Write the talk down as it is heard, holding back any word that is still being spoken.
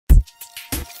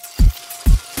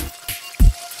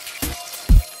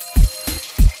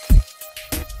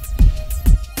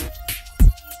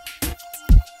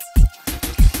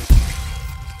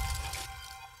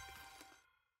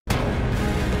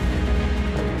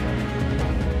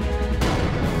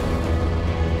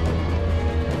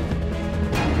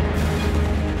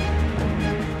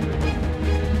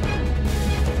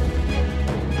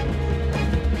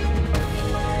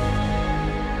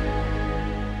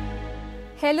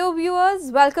Hello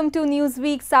viewers, welcome to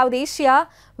Newsweek South Asia,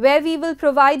 where we will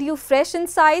provide you fresh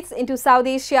insights into South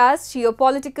Asia's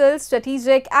geopolitical,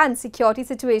 strategic and security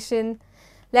situation.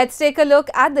 Let's take a look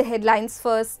at the headlines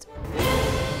first.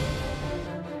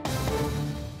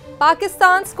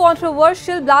 Pakistan's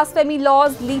controversial blasphemy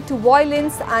laws lead to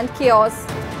violence and chaos.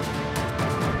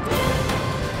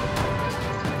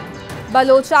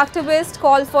 Baloch activists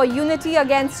call for unity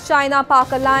against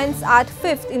China-Pak alliance at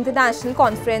 5th International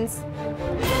Conference.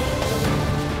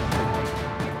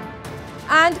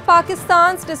 And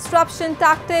Pakistan's disruption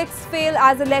tactics fail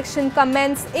as election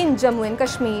commence in Jammu and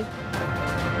Kashmir.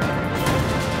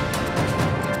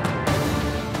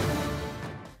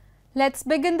 Let's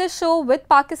begin the show with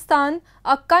Pakistan,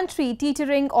 a country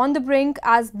teetering on the brink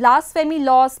as blasphemy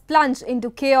laws plunge into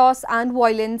chaos and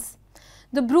violence.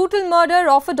 The brutal murder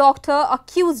of a doctor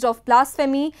accused of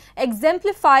blasphemy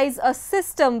exemplifies a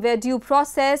system where due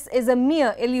process is a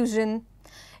mere illusion.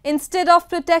 Instead of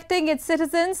protecting its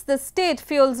citizens, the state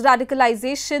fuels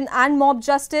radicalization and mob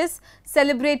justice,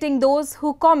 celebrating those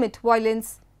who commit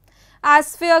violence.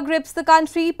 As fear grips the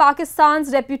country,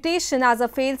 Pakistan's reputation as a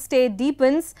failed state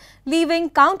deepens, leaving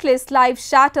countless lives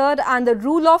shattered and the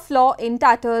rule of law in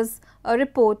tatters. A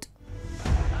report.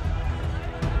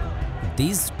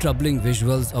 These troubling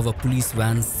visuals of a police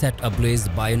van set ablaze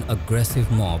by an aggressive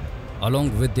mob,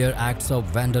 along with their acts of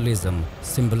vandalism,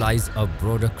 symbolize a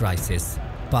broader crisis.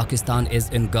 Pakistan is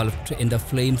engulfed in the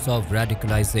flames of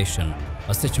radicalization,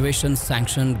 a situation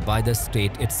sanctioned by the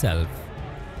state itself.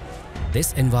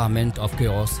 This environment of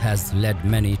chaos has led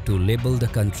many to label the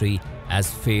country as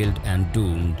failed and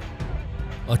doomed.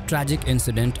 A tragic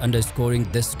incident underscoring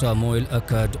this turmoil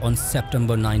occurred on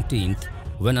September 19th,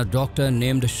 when a doctor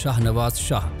named Shahnawaz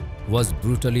Shah was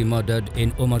brutally murdered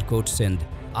in Umarkot, Sindh,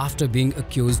 after being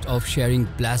accused of sharing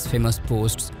blasphemous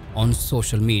posts on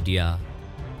social media.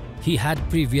 He had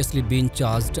previously been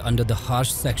charged under the harsh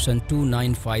Section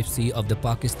 295C of the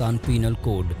Pakistan Penal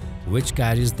Code, which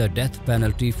carries the death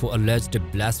penalty for alleged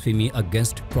blasphemy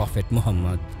against Prophet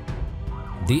Muhammad.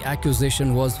 The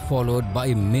accusation was followed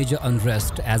by major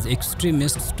unrest as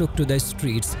extremists took to the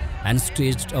streets and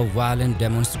staged a violent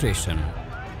demonstration.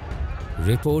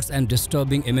 Reports and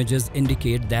disturbing images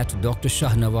indicate that Dr.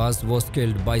 Shahnawaz was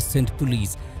killed by Sindh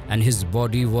police and his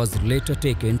body was later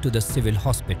taken to the civil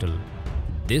hospital.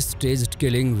 This staged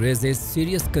killing raises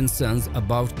serious concerns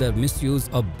about the misuse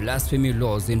of blasphemy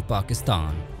laws in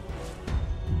Pakistan.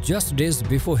 Just days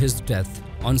before his death,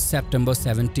 on September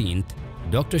 17th,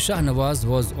 Dr. Shahnawaz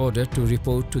was ordered to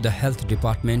report to the health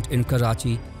department in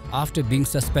Karachi after being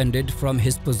suspended from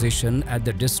his position at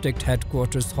the district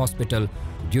headquarters hospital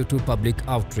due to public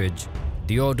outrage.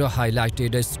 The order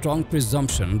highlighted a strong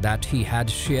presumption that he had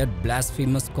shared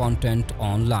blasphemous content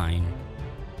online.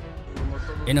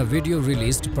 In a video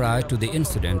released prior to the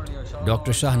incident,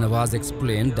 Dr. Shahnawaz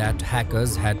explained that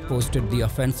hackers had posted the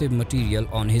offensive material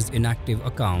on his inactive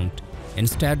account.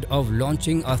 Instead of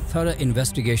launching a thorough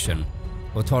investigation,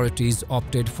 authorities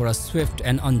opted for a swift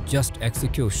and unjust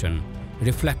execution,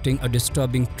 reflecting a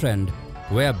disturbing trend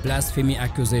where blasphemy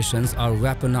accusations are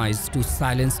weaponized to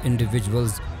silence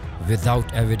individuals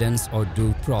without evidence or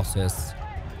due process.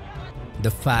 The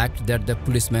fact that the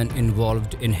policeman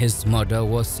involved in his murder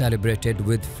was celebrated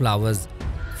with flowers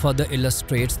further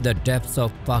illustrates the depths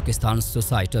of Pakistan's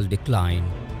societal decline.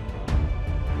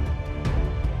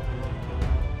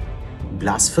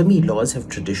 Blasphemy laws have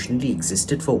traditionally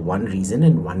existed for one reason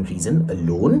and one reason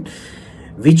alone,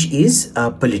 which is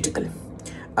political.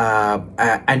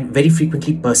 And very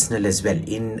frequently personal as well.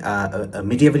 In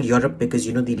medieval Europe, because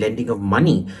the lending of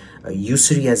money,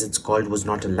 usury as it's called, was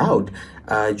not allowed,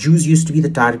 Jews used to be the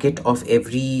target of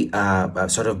every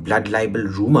sort of blood libel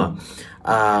rumor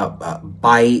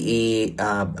by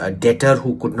a debtor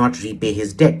who could not repay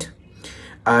his debt.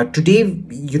 Today,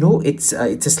 it's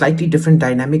a slightly different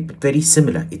dynamic, but very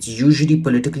similar. It's usually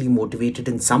politically motivated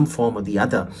in some form or the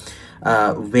other,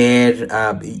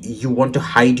 where you want to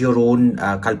hide your own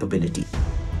culpability.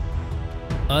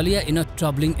 Earlier in a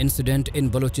troubling incident in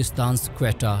Balochistan's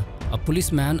Quetta, a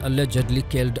policeman allegedly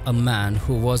killed a man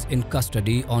who was in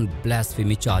custody on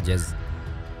blasphemy charges.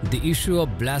 The issue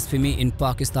of blasphemy in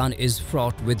Pakistan is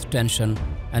fraught with tension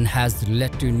and has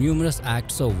led to numerous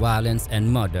acts of violence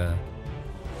and murder.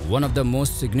 One of the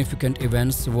most significant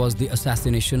events was the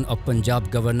assassination of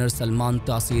Punjab Governor Salman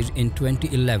Taseer in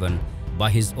 2011 by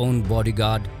his own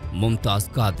bodyguard Mumtaz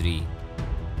Qadri.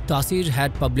 Taseer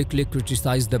had publicly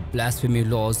criticized the blasphemy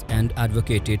laws and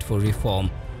advocated for reform,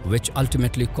 which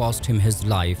ultimately cost him his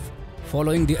life.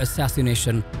 Following the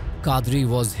assassination, Qadri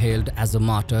was hailed as a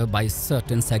martyr by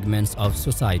certain segments of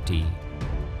society.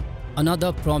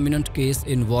 Another prominent case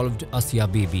involved Asia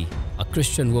Bibi, a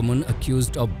Christian woman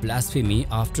accused of blasphemy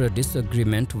after a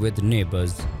disagreement with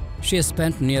neighbors. She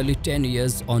spent nearly 10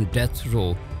 years on death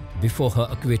row before her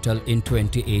acquittal in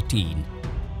 2018.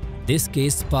 This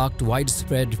case sparked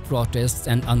widespread protests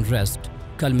and unrest,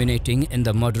 culminating in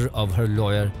the murder of her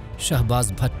lawyer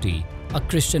Shahbaz Bhatti, a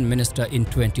Christian minister, in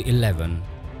 2011.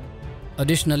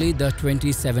 Additionally, the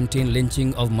 2017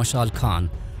 lynching of Mashal Khan,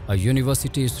 a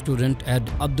university student at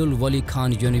Abdul Wali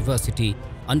Khan University,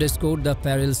 underscored the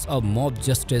perils of mob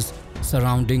justice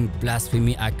surrounding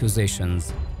blasphemy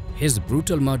accusations. His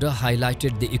brutal murder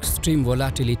highlighted the extreme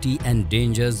volatility and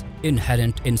dangers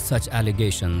inherent in such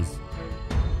allegations.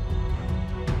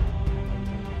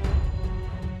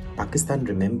 Pakistan,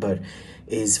 remember,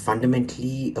 is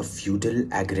fundamentally a feudal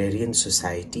agrarian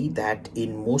society that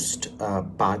in most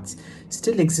parts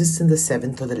still exists in the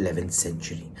 7th or the 11th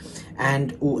century.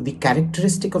 And the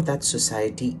characteristic of that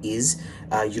society is,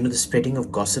 the spreading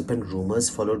of gossip and rumors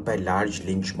followed by large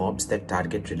lynch mobs that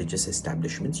target religious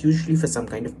establishments, usually for some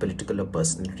kind of political or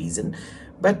personal reason,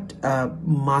 but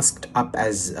masked up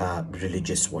as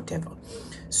religious whatever.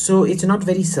 So it's not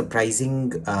very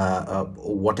surprising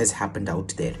what has happened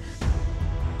out there.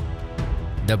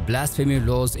 The blasphemy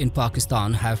laws in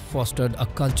Pakistan have fostered a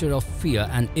culture of fear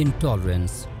and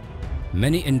intolerance.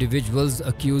 Many individuals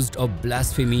accused of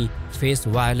blasphemy face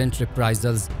violent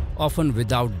reprisals, often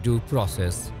without due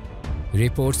process.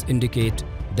 Reports indicate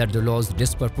that the laws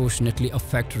disproportionately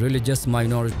affect religious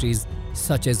minorities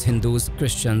such as Hindus,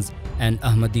 Christians, and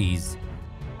Ahmadis.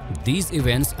 These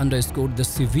events underscored the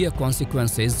severe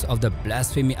consequences of the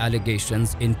blasphemy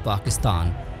allegations in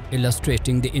Pakistan,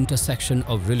 illustrating the intersection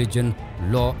of religion,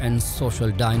 law, and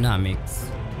social dynamics.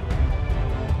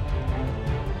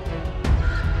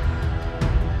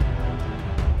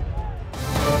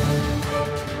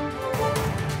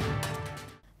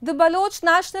 The Baloch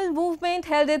National Movement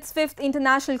held its 5th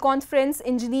International Conference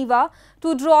in Geneva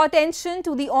to draw attention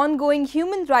to the ongoing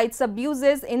human rights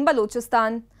abuses in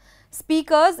Balochistan.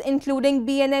 Speakers, including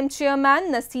BNM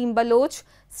Chairman Naseem Baloch,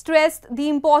 stressed the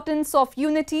importance of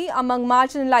unity among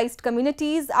marginalized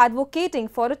communities advocating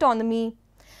for autonomy.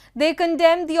 They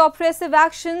condemned the oppressive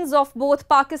actions of both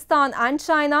Pakistan and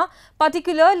China,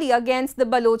 particularly against the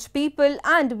Baloch people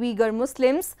and Uyghur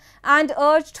Muslims, and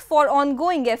urged for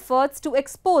ongoing efforts to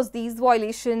expose these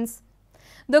violations.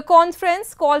 The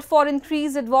conference called for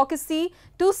increased advocacy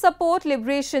to support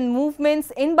liberation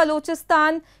movements in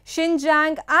Balochistan,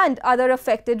 Xinjiang, and other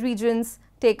affected regions.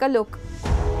 Take a look.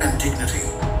 And dignity.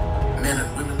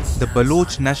 The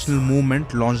Baloch National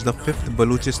Movement launched the 5th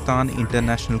Balochistan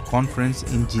International Conference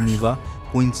in Geneva,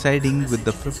 coinciding with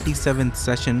the 57th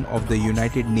session of the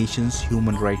United Nations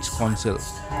Human Rights Council.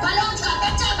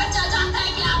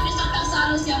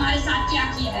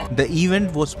 The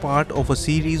event was part of a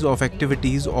series of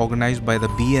activities organized by the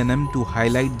BNM to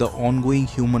highlight the ongoing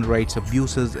human rights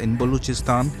abuses in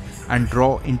Balochistan and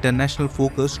draw international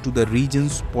focus to the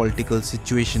region's political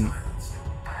situation.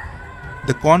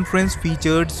 The conference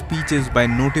featured speeches by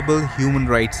notable human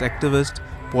rights activists,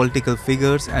 political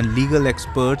figures, and legal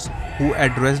experts who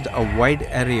addressed a wide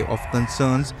array of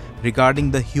concerns regarding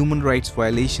the human rights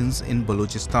violations in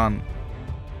Balochistan.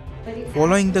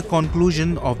 Following the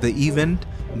conclusion of the event,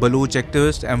 Baloch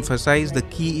activists emphasized the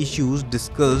key issues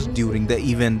discussed during the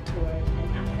event.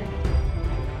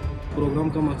 Programme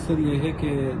का मकसद ये है कि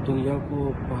दुनिया को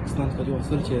पाकिस्तान का जो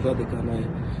असल चेहरा दिखाना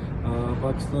है।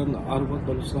 पाकिस्तान हर वक्त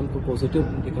बलूचिस्तान को पॉजिटिव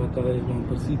दिखाता है। वहाँ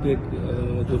पर सी पे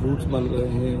जो रूट्स बन गए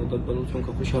हैं, उधर बलूचों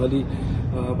का खुशहाली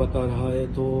बता रहा है।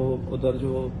 तो उधर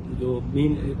जो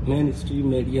मेन स्ट्रीम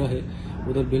मीडिया है,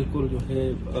 उधर बिल्कुल जो है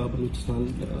बलूचिस्तान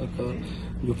का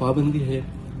जो पाबंदी है।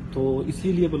 तो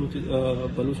इसीलिए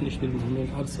बलूच नेशनल मूवमेंट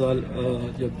हर साल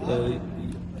जब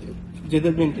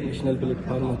जिधर भी इंटरनेशनल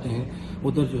प्लेटफार्म होते हैं,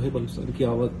 उधर जो है बलूचिस्तान की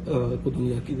आवाज़ को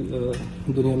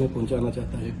दुनिया में पहुंचाना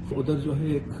चाहता है। उधर जो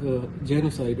है एक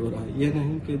जेनोसाइड हो रहा है। ये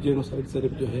नहीं कि जेनोसाइड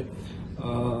सिर्फ जो है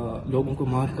लोगों को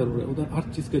मार कर हो रहा है, उधर हर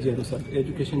चीज़ का जेनोसाइड,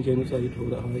 एजुकेशन जेनोसाइड हो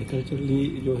रहा है, कल्चरली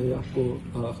जो है आपको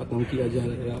ख़त्म किया जा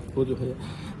रहा है। आपको जो है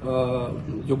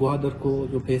जो ग्वादर को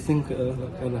जो बेसिंग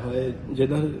कर रहा है,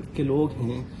 जिधर के लोग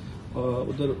हैं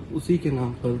उधर उसी के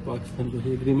नाम पर पाकिस्तान जो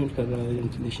है एग्रीमेंट कर रहा है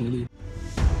internationally.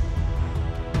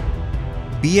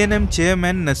 BNM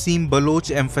Chairman Naseem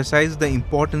Baloch emphasized the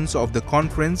importance of the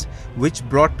conference, which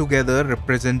brought together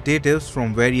representatives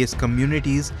from various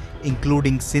communities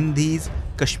including Sindhis,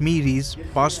 Kashmiris,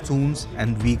 Pashtuns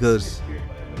and Uyghurs.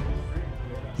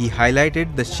 He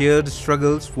highlighted the shared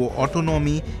struggles for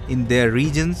autonomy in their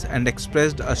regions and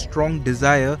expressed a strong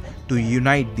desire to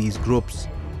unite these groups.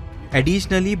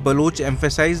 Additionally, Baloch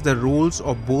emphasized the roles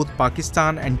of both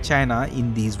Pakistan and China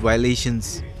in these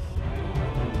violations.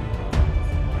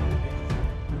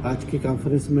 आज की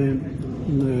conference में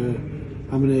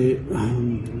हमने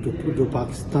जो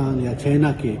पाकिस्तान या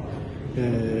China के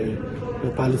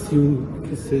पॉलिसियों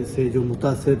से जो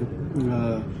मुतासर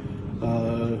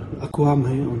अक़वाम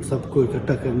हैं उन सबको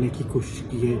इकट्ठा करने की कोशिश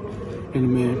की है।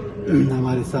 इनमें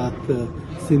हमारे साथ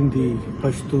सिंधी,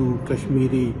 पश्तो,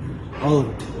 कश्मीरी और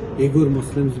उइघुर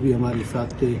मुस्लिम्स भी हमारे साथ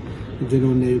थे,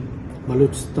 जिन्होंने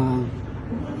बलूचिस्तान,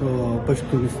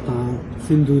 पश्तूनिस्तान,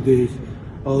 सिंधु देश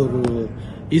और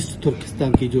ईस्ट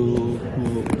तुर्किस्तान की जो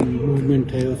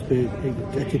मूवमेंट है उस पर एक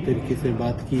अच्छी तरीके से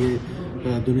बात की है,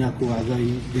 दुनिया को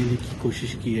आज़ादी देने की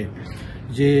कोशिश की है।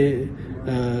 ये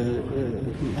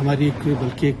हमारी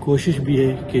बल्कि एक कोशिश भी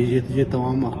है कि ये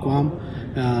तमाम अक़वाम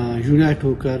यूनाइट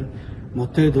होकर,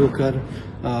 मुत्तहिद होकर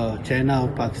चाइना और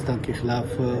पाकिस्तान के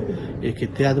ख़िलाफ़ एक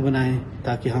इत्तेहाद बनाएं,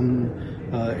 ताकि हम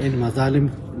इन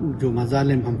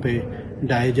मज़ालिम हम पे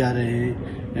डाले जा रहे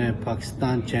हैं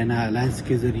पाकिस्तान चाइना अलायंस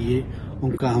के ज़रिए,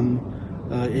 उनका हम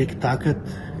एक ताकत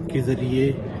के ज़रिए,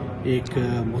 एक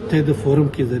मुत्तहिद फोरम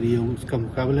के ज़रिए उसका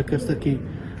मुकाबला कर सकें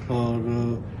और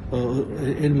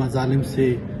इन मज़ालिम से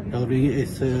और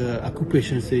इस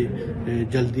ऑक्यूपेशन से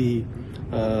जल्दी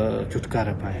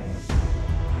छुटकारा पाए।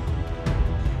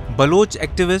 Baloch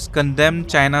activists condemned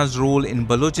China's role in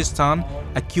Balochistan,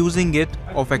 accusing it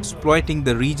of exploiting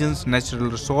the region's natural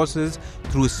resources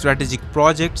through strategic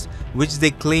projects which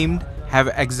they claimed have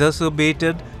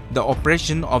exacerbated the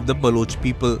oppression of the Baloch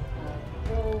people.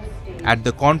 At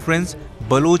the conference,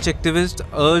 Baloch activists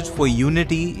urged for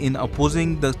unity in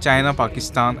opposing the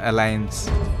China-Pakistan alliance.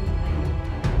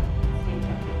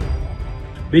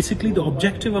 Basically, the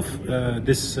objective of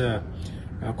this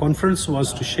conference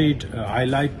was to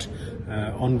highlight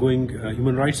ongoing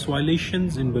human rights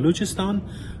violations in Balochistan.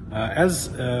 As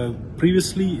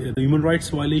previously, the human rights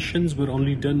violations were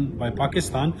only done by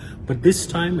Pakistan, but this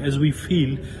time, as we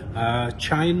feel,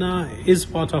 China is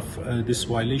part of these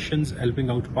violations, helping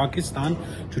out Pakistan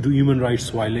to do human rights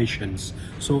violations.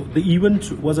 So the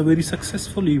event was a very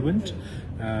successful event.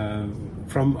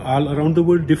 From all around the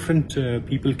world, different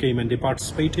people came and they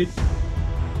participated.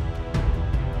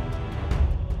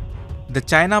 The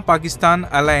China-Pakistan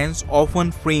alliance,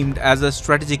 often framed as a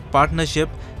strategic partnership,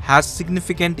 has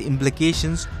significant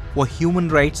implications for human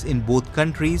rights in both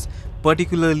countries,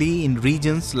 particularly in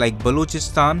regions like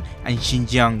Balochistan and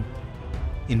Xinjiang.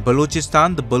 In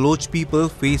Balochistan, the Baloch people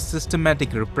face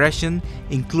systematic repression,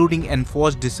 including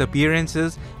enforced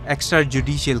disappearances,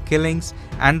 extrajudicial killings,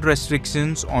 and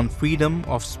restrictions on freedom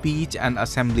of speech and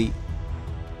assembly.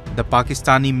 The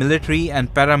Pakistani military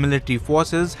and paramilitary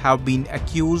forces have been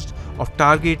accused of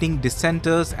targeting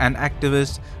dissenters and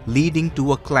activists, leading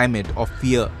to a climate of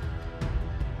fear.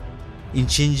 In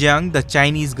Xinjiang, the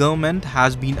Chinese government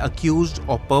has been accused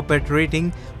of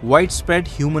perpetrating widespread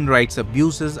human rights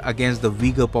abuses against the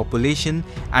Uyghur population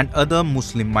and other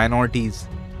Muslim minorities.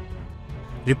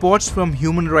 Reports from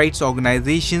human rights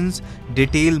organizations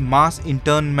detail mass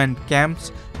internment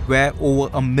camps where over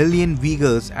 1 million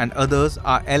Uyghurs and others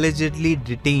are allegedly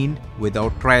detained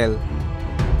without trial.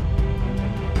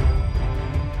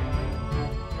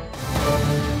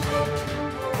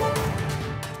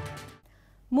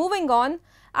 Moving on,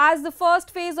 as the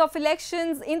first phase of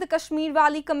elections in the Kashmir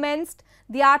Valley commenced,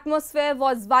 the atmosphere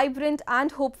was vibrant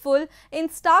and hopeful, in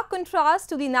stark contrast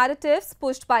to the narratives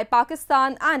pushed by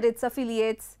Pakistan and its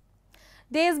affiliates.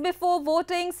 Days before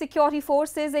voting, security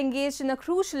forces engaged in a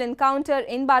crucial encounter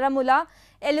in Baramulla,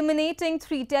 eliminating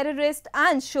 3 terrorists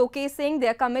and showcasing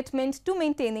their commitment to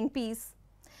maintaining peace.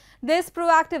 This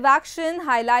proactive action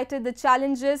highlighted the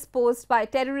challenges posed by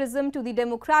terrorism to the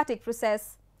democratic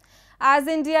process. As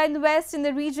India invests in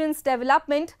the region's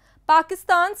development,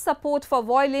 Pakistan's support for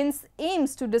violence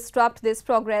aims to disrupt this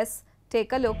progress.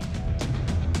 Take a look.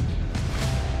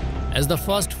 As the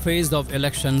first phase of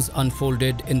elections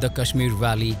unfolded in the Kashmir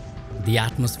Valley, the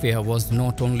atmosphere was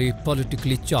not only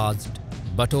politically charged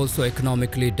but also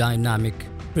economically dynamic,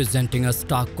 presenting a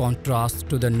stark contrast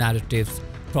to the narratives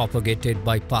propagated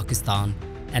by Pakistan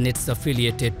and its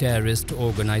affiliated terrorist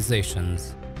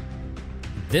organizations.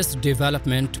 This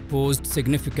development posed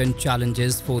significant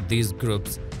challenges for these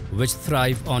groups, which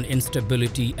thrive on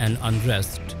instability and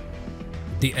unrest.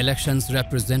 The elections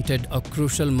represented a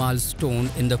crucial milestone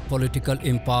in the political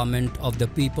empowerment of the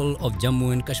people of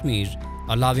Jammu and Kashmir,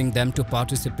 allowing them to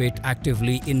participate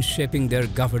actively in shaping their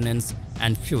governance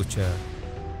and future.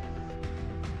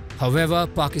 However,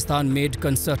 Pakistan made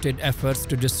concerted efforts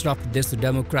to disrupt this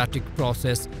democratic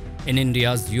process in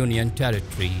India's union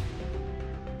territory.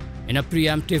 In a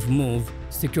preemptive move,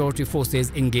 security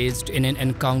forces engaged in an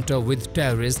encounter with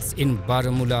terrorists in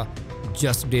Baramulla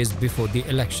just days before the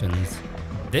elections.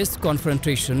 This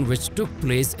confrontation, which took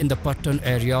place in the Pattan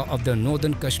area of the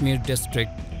Northern Kashmir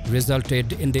district,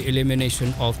 resulted in the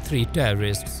elimination of 3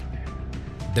 terrorists.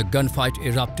 The gunfight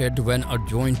erupted when a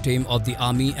joint team of the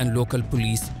army and local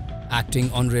police,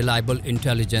 acting on reliable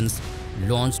intelligence,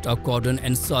 launched a cordon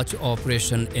and search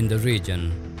operation in the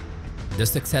region. The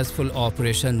successful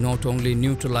operation not only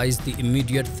neutralized the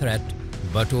immediate threat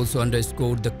but also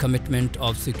underscored the commitment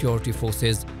of security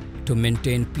forces to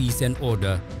maintain peace and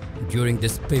order during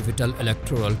this pivotal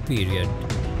electoral period.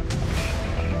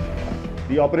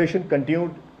 The operation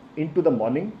continued into the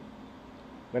morning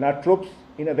when our troops,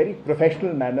 in a very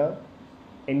professional manner,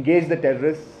 engaged the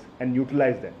terrorists and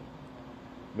neutralized them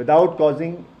without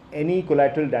causing any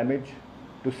collateral damage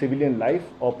to civilian life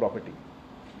or property.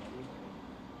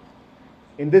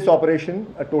 In this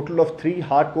operation, a total of 3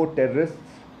 hardcore terrorists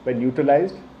were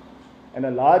neutralized and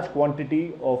a large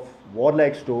quantity of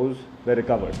warlike stores were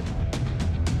recovered.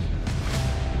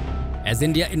 As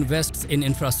India invests in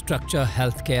infrastructure,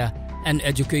 healthcare and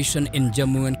education in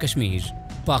Jammu and Kashmir,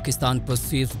 Pakistan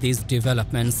perceives these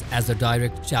developments as a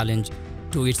direct challenge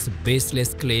to its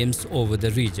baseless claims over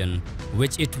the region,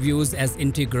 which it views as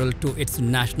integral to its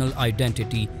national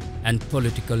identity and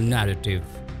political narrative.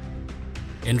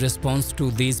 In response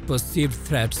to these perceived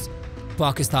threats,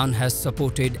 Pakistan has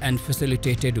supported and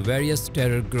facilitated various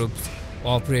terror groups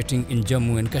operating in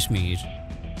Jammu and Kashmir.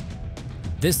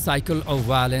 This cycle of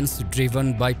violence,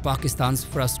 driven by Pakistan's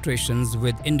frustrations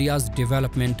with India's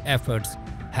development efforts,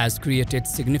 has created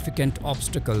significant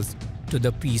obstacles to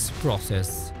the peace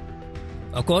process.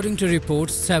 According to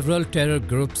reports, several terror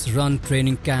groups run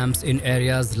training camps in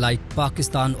areas like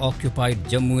Pakistan-occupied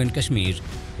Jammu and Kashmir,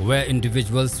 where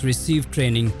individuals receive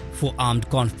training for armed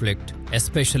conflict,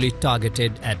 especially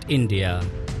targeted at India.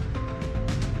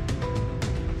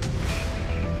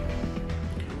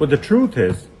 Well, the truth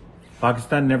is,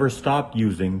 Pakistan never stopped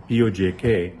using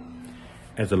POJK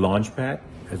as a launchpad,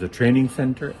 as a training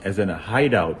center, as a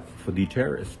hideout for the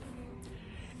terrorists.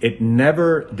 It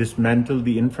never dismantled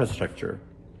the infrastructure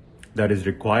that is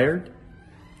required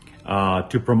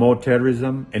to promote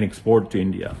terrorism and export to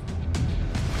India.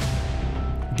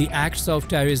 The acts of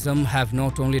terrorism have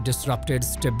not only disrupted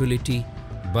stability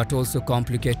but also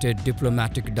complicated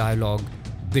diplomatic dialogue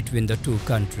between the two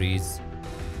countries.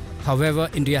 However,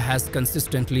 India has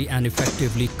consistently and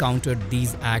effectively countered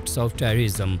these acts of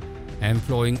terrorism,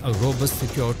 employing a robust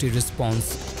security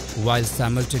response while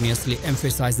simultaneously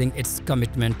emphasizing its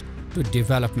commitment to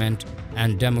development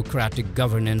and democratic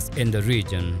governance in the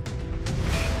region.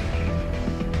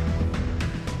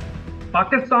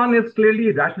 Pakistan is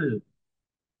clearly rattled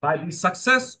by the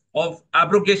success of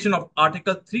abrogation of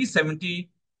Article 370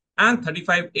 and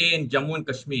 35A in Jammu and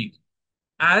Kashmir,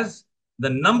 as the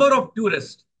number of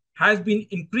tourists has been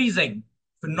increasing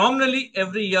phenomenally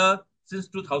every year since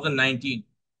 2019.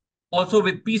 Also,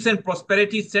 with peace and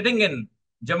prosperity setting in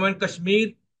Jammu and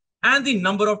Kashmir and the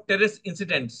number of terrorist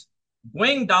incidents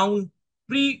going down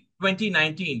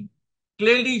pre-2019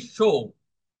 clearly show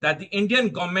that the Indian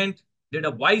government did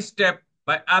a wise step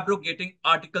by abrogating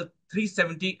Article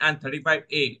 370 and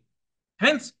 35A.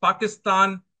 Hence,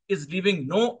 Pakistan is leaving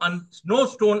no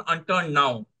stone unturned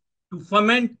now to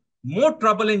foment more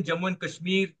trouble in Jammu and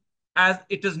Kashmir, as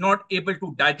it is not able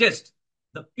to digest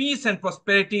the peace and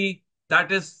prosperity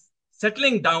that is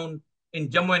settling down in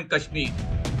Jammu and Kashmir.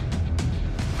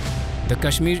 The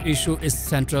Kashmir issue is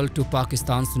central to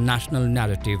Pakistan's national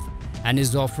narrative and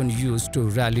is often used to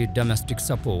rally domestic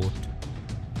support.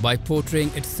 By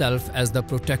portraying itself as the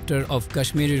protector of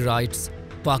Kashmiri rights,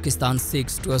 Pakistan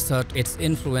seeks to assert its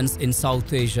influence in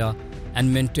South Asia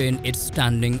and maintain its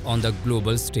standing on the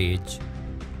global stage.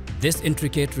 This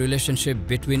intricate relationship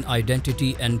between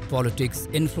identity and politics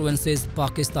influences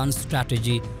Pakistan's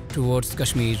strategy towards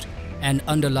Kashmir and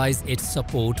underlies its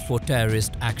support for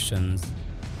terrorist actions.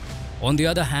 On the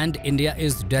other hand, India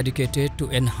is dedicated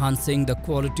to enhancing the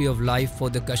quality of life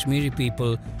for the Kashmiri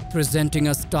people, presenting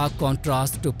a stark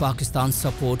contrast to Pakistan's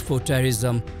support for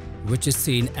terrorism, which is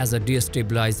seen as a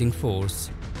destabilizing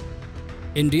force.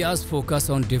 India's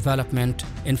focus on development,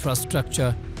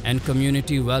 infrastructure, and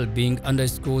community well-being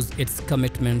underscores its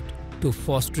commitment to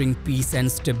fostering peace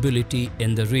and stability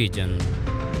in the region.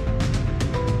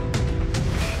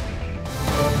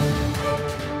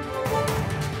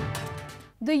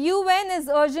 The UN is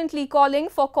urgently calling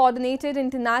for coordinated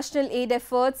international aid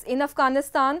efforts in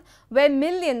Afghanistan, where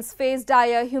millions face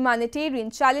dire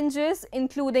humanitarian challenges,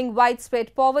 including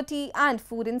widespread poverty and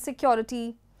food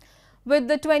insecurity. With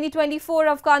the 2024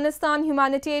 Afghanistan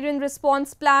Humanitarian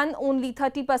Response Plan only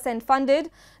 30% funded,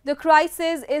 the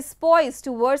crisis is poised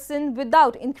to worsen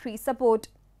without increased support.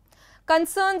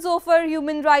 Concerns over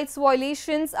human rights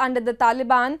violations under the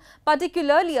Taliban,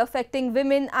 particularly affecting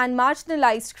women and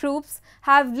marginalized groups,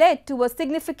 have led to a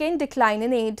significant decline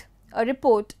in aid. A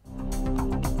report.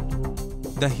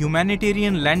 The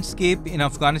humanitarian landscape in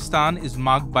Afghanistan is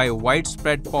marked by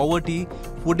widespread poverty,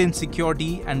 food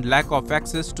insecurity, and lack of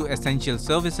access to essential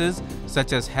services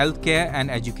such as healthcare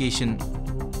and education.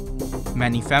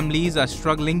 Many families are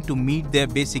struggling to meet their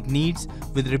basic needs,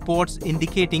 with reports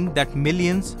indicating that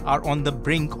millions are on the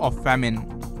brink of famine.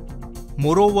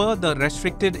 Moreover, the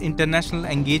restricted international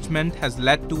engagement has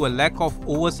led to a lack of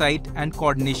oversight and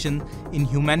coordination in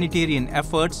humanitarian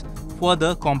efforts,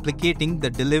 further complicating the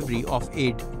delivery of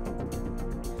aid.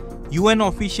 UN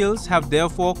officials have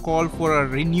therefore called for a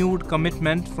renewed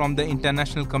commitment from the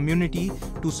international community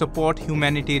to support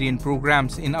humanitarian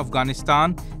programs in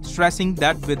Afghanistan, stressing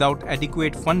that without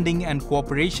adequate funding and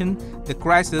cooperation, the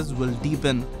crisis will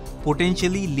deepen,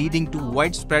 potentially leading to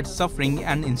widespread suffering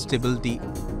and instability.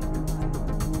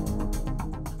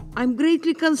 I'm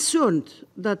greatly concerned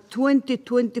that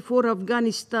 2024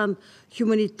 Afghanistan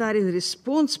Humanitarian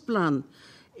Response Plan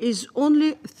is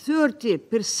only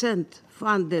 30%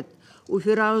 funded, with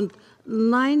around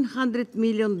 $900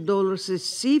 million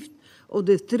received of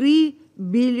the $3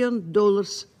 billion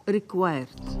required.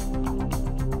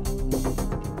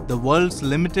 The world's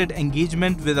limited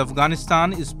engagement with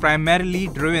Afghanistan is primarily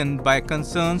driven by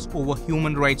concerns over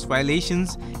human rights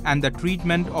violations and the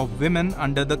treatment of women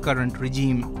under the current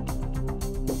regime.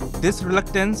 This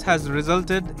reluctance has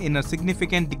resulted in a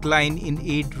significant decline in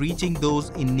aid reaching those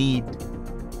in need.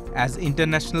 As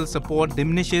international support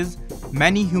diminishes,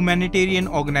 many humanitarian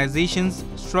organizations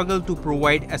struggle to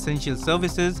provide essential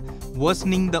services,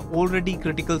 worsening the already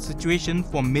critical situation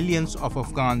for millions of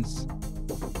Afghans.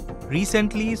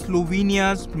 Recently,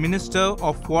 Slovenia's Minister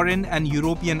of Foreign and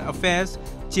European Affairs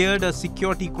chaired a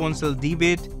Security Council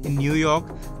debate in New York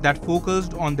that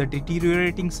focused on the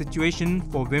deteriorating situation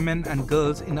for women and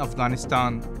girls in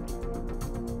Afghanistan.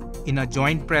 In a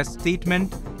joint press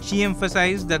statement, she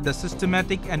emphasized that the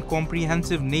systematic and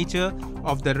comprehensive nature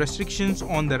of the restrictions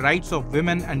on the rights of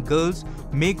women and girls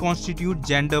may constitute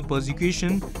gender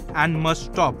persecution and must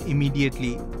stop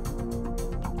immediately.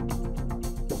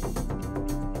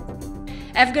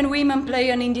 Afghan women play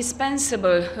an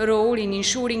indispensable role in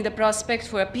ensuring the prospect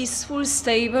for a peaceful,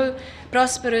 stable,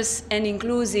 prosperous and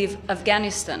inclusive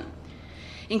Afghanistan,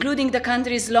 including the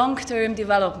country's long-term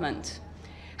development.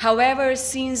 However,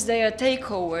 since their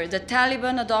takeover, the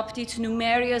Taliban adopted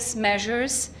numerous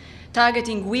measures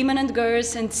targeting women and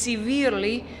girls and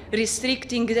severely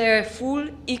restricting their full,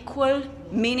 equal,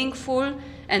 meaningful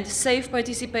and safe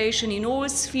participation in all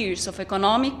spheres of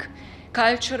economic,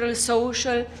 cultural,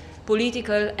 social,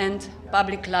 political and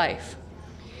public life.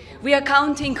 We are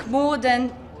counting more than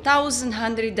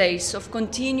 1,100 days of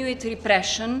continued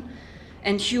repression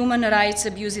and human rights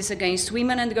abuses against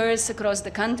women and girls across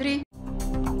the country.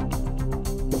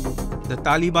 The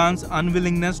Taliban's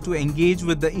unwillingness to engage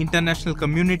with the international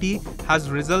community has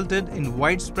resulted in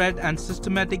widespread and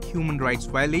systematic human rights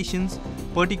violations,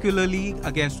 particularly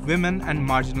against women and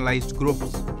marginalized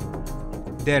groups.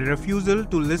 Their refusal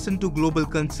to listen to global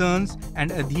concerns and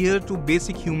adhere to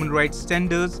basic human rights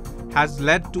standards has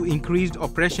led to increased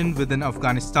oppression within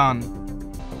Afghanistan.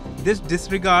 This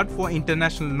disregard for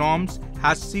international norms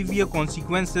has severe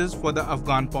consequences for the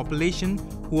Afghan population,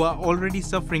 who are already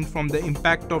suffering from the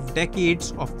impact of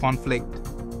decades of conflict.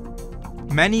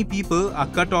 Many people are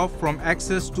cut off from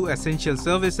access to essential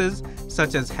services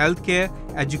such as healthcare,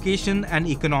 education, and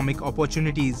economic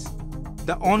opportunities.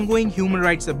 The ongoing human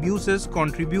rights abuses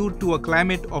contribute to a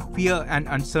climate of fear and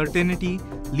uncertainty,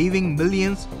 leaving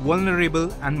millions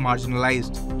vulnerable and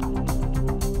marginalized.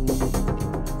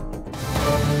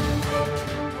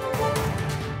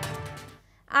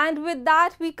 And with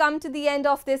that, we come to the end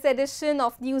of this edition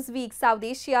of Newsweek South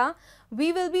Asia.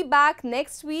 We will be back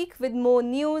next week with more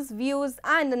news, views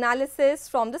and analysis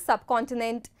from the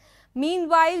subcontinent.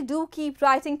 Meanwhile, do keep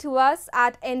writing to us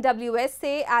at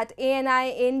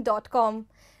nwsa@anin.com.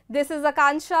 This is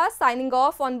Akansha signing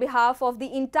off on behalf of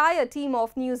the entire team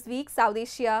of Newsweek South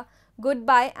Asia.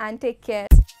 Goodbye and take care.